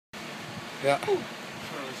Yeah.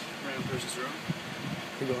 Random person's room.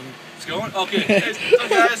 We're going. It's going? Okay. What's up,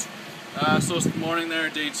 guys? So it's the morning there,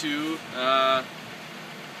 day 2.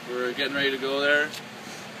 We're getting ready to go there.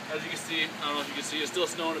 As you can see, I don't know if you can see, it's still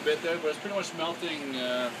snowing a bit there, but it's pretty much melting.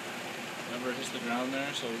 Remember, it hits the ground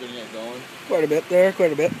there, so we're gonna get going. Quite a bit there,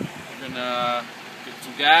 quite a bit. We're gonna get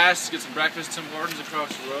some gas, get some breakfast, Tim Hortons across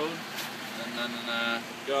the road, and then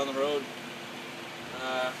get on the road.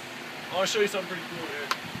 I want to show you something pretty cool here.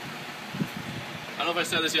 I don't know if I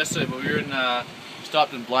said this yesterday, but we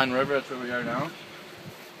stopped in Blind River. That's where we are now.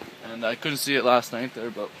 And I couldn't see it last night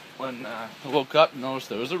there, but when I woke up, noticed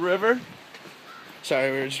there was a river.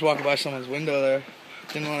 Sorry, we were just walking by someone's window there.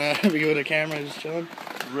 Didn't want to be with a camera, just chilling.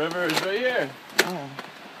 The river is right here. Oh.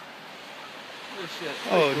 Holy shit.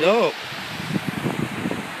 Oh, cool. dope.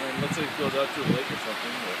 And it looks like it goes out to a lake or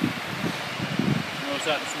something. But you noticed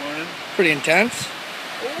that this morning? Pretty intense.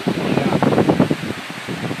 Oh, yeah.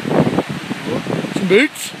 Some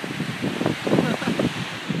boots.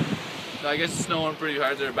 So I guess it's snowing pretty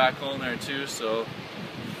hard there back home there too, so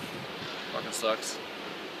fucking sucks.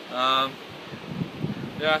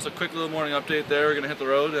 Yeah, so quick little morning update there. We're gonna hit the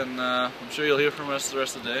road, and I'm sure you'll hear from us the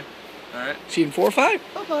rest of the day. All right. See you in 4 or 5.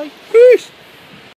 Bye bye. Peace.